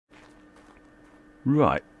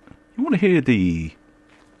Right. You want to hear the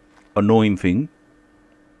annoying thing?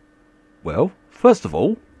 Well, first of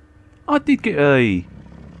all, I did get a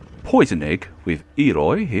poison egg with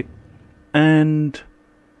Eloi here, and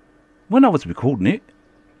when I was recording it,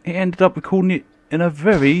 it ended up recording it in a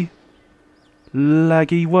very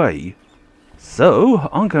laggy way. So,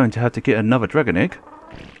 I'm going to have to get another dragon egg.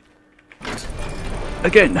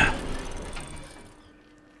 Again.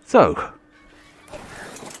 So,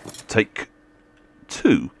 take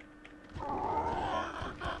 2.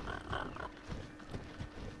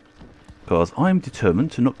 Because I'm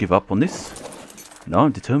determined to not give up on this. And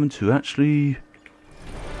I'm determined to actually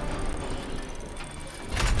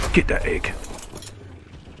get that egg.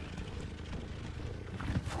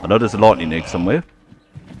 I know there's a lightning egg somewhere.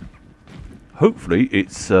 Hopefully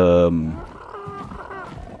it's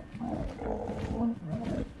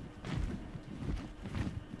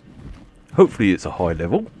hopefully it's a high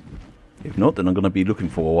level. If not, then I'm going to be looking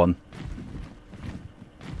for one.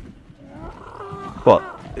 But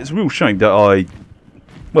it's a real shame that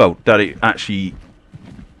that it actually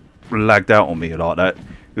lagged out on me like that.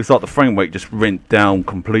 It was like the frame rate just went down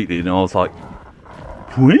completely, and I was like,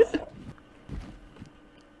 what?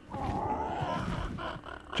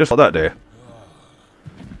 Just like that there.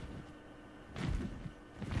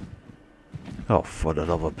 Oh, for the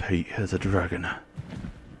love of Pete, there's a dragon.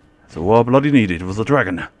 So all I bloody needed was a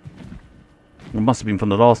dragon. It must have been from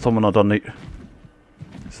the last time when I done it.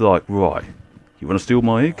 It's like, right, you want to steal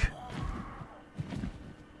my egg?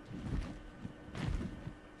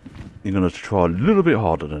 You're going to try a little bit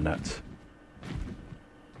harder than that.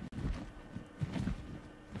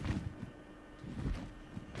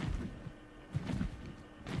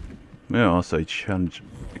 Yeah, I say challenge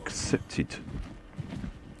accepted.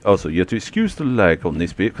 Also, you have to excuse the lag on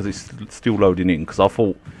this bit because it's still loading in. Because I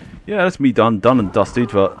thought, yeah, that's me done and dusted,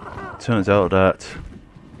 but it turns out that,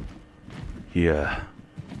 yeah.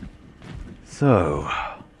 So,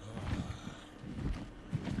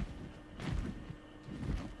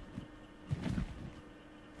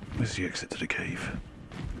 where's the exit to the cave?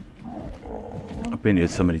 I've been here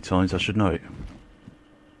so many times, I should know it.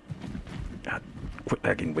 Quit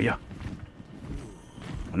lagging, will ya?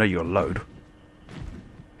 I know you're load.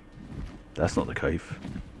 That's not the cave.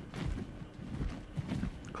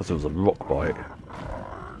 Because there was a rock by it.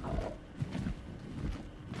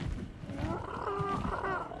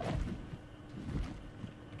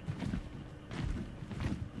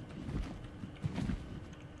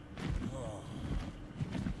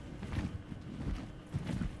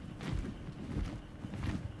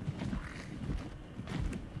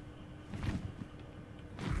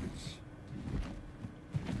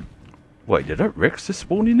 Wait, did that Rex just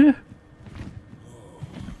spawn in there?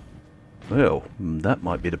 Well, that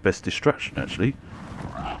might be the best distraction, actually.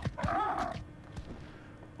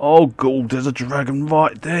 Oh, God, there's a dragon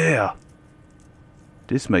right there.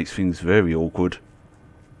 This makes things very awkward.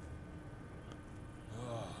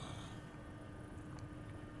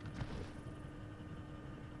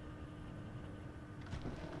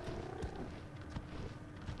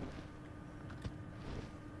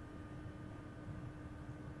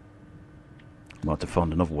 Might have to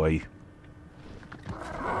find another way.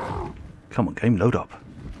 Come on, game, load up.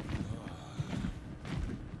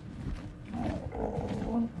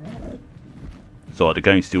 So the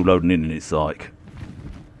game's still loading in, and it's like,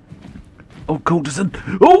 oh, God, there's a...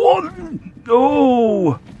 Oh,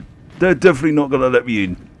 oh, they're definitely not gonna let me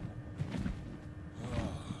in.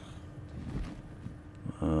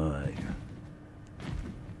 Alright.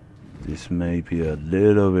 This may be a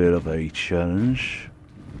little bit of a challenge.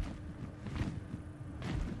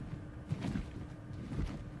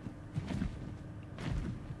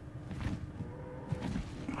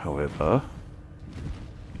 However,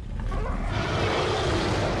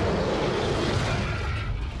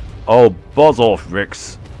 oh, buzz off,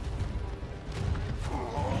 Rex.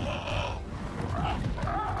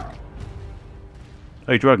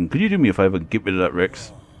 Hey, Dragon, could you do me a favour and get rid of that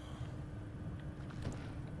Rex?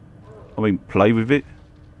 I mean, play with it.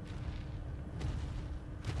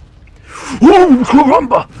 Oh,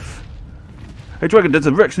 caramba! Hey, Dragon, there's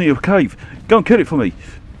a Rex near your cave. Go and kill it for me.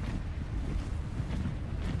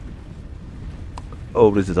 Oh,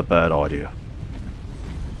 this is a bad idea.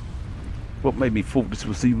 What made me thought this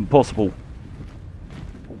was even possible?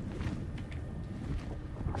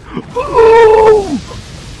 Oh!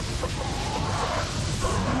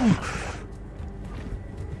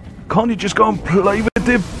 Can't you just go and play with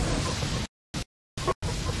him?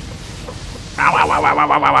 Ow, ow, ow, ow,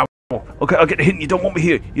 ow, ow, ow. Okay, I'll get the hint. You don't want me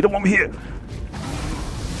here. You don't want me here.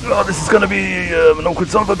 Oh, this is gonna be an awkward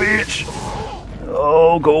son of a bitch.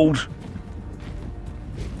 Oh, gold.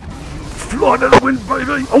 Fly to the wind,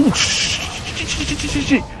 baby! Oh,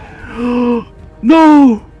 shit!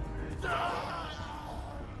 No!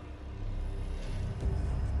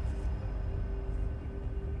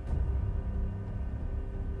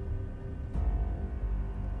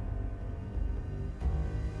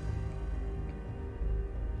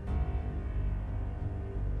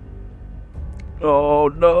 Oh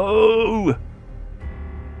no!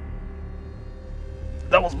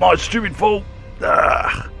 That was my stupid fault!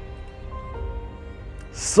 Ah.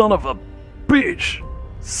 Son of a bitch!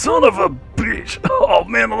 Son of a bitch! Oh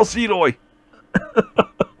man, I lost Eloi!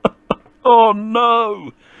 Oh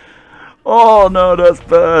no! Oh no, that's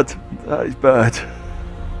bad! That is bad!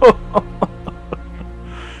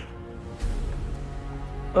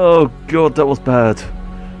 Oh god, that was bad!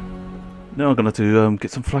 Now I'm gonna have to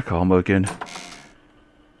get some flak armor again.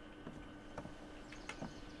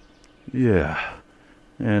 Yeah,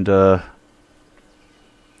 and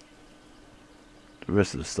the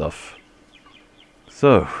rest of the stuff.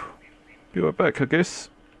 So, be right back, I guess.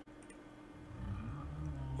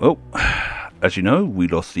 Well, as you know, we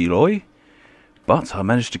lost Eloi, but I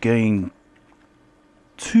managed to gain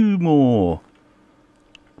 2 more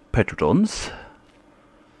Petrodons.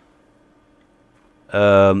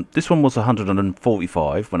 This one was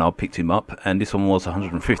 145 when I picked him up, and this one was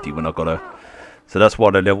 150 when I got her. So that's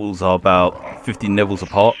why the levels are about 15 levels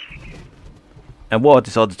apart. And what I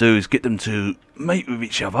decided to do is get them to mate with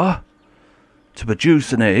each other to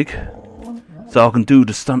produce an egg, so I can do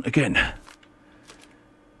the stunt again.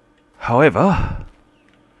 However,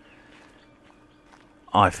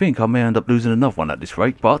 I think I may end up losing another one at this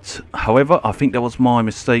rate. But however, I think that was my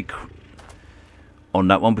mistake on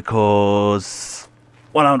that one, because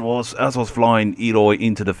what happened was, as I was flying Eloi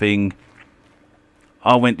into the thing,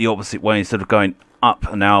 I went the opposite way instead of going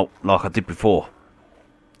up and out like I did before.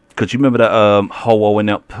 Because you remember that hole I went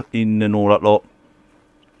up in and all that lot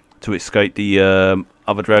to escape the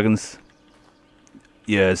other dragons?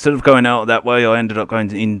 Yeah, instead of going out that way, I ended up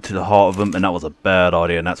going into the heart of them, and that was a bad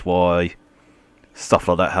idea, and that's why stuff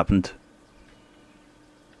like that happened.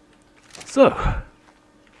 So,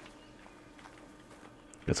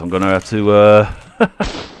 guess I'm gonna have to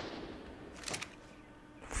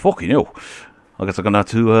fucking hell. I guess I'm gonna have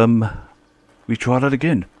to retry that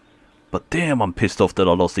again. But damn, I'm pissed off that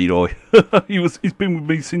I lost Eloi. He's been with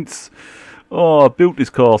me since I built this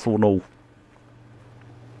castle and all.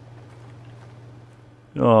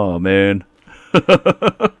 Oh man.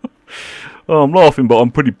 Oh, I'm laughing, but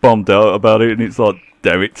I'm pretty bummed out about it, and it's like,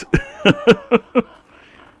 damn it.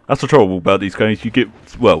 That's the trouble about these games. You get,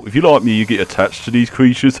 well, if you like me, you get attached to these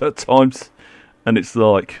creatures at times, and it's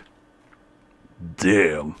like,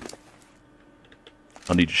 damn.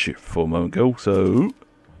 I need to shift for a moment, girl. So,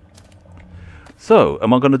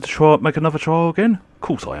 am I going to make another trial again? Of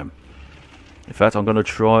course I am. In fact, I'm going to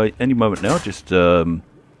try any moment now. Just going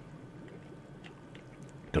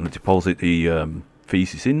to deposit the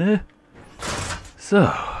feces in there.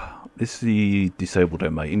 So, this is the disabled their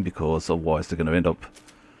mating, because otherwise they're going to end up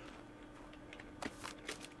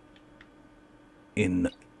in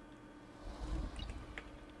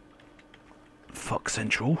fuck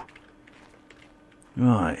central.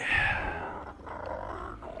 Right.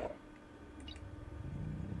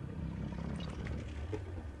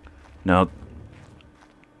 Now,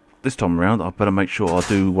 this time around, I better make sure I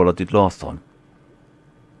do what I did last time.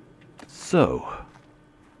 So,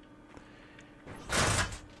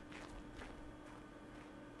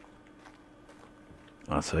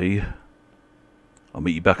 I see. I'll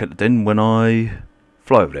meet you back at the den when I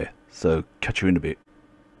fly over there. So, catch you in a bit.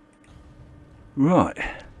 Right.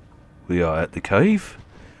 We are at the cave,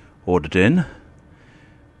 or the den.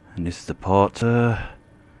 And this is the part where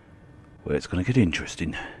it's going to get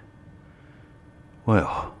interesting.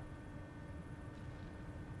 Well,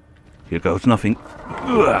 here goes nothing.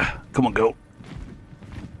 Ugh, come on, girl.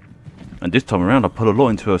 And this time around, I put a lot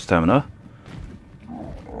into her stamina.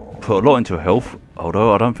 Put a lot into her health.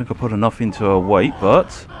 Although I don't think I put enough into her weight,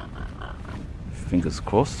 but fingers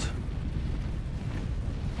crossed.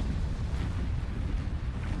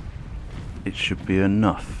 It should be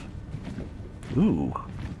enough. Ooh.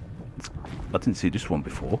 I didn't see this one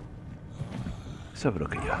before. Let's have a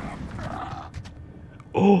look at you.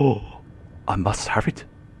 Oh! I must have it.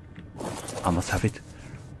 I must have it.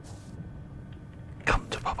 Come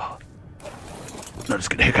to Papa. No, let's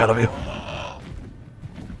get the heck out of here.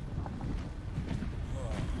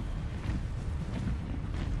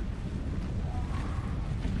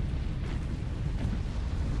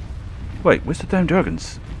 Wait, where's the damn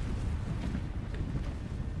dragons?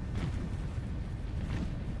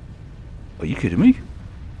 Are you kidding me?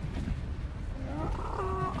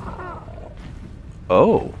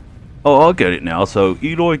 Oh. Oh, I get it now. So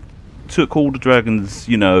Eloi took all the dragons,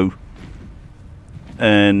 you know,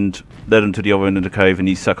 and led them to the other end of the cave, and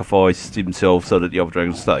he sacrificed himself so that the other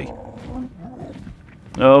dragons stay.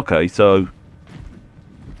 Okay, so...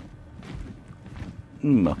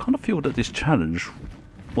 I kind of feel that this challenge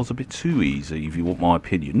was a bit too easy, if you want my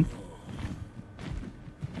opinion.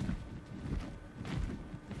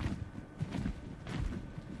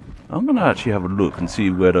 I'm going to actually have a look and see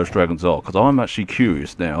where those dragons are, because I'm actually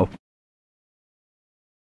curious now.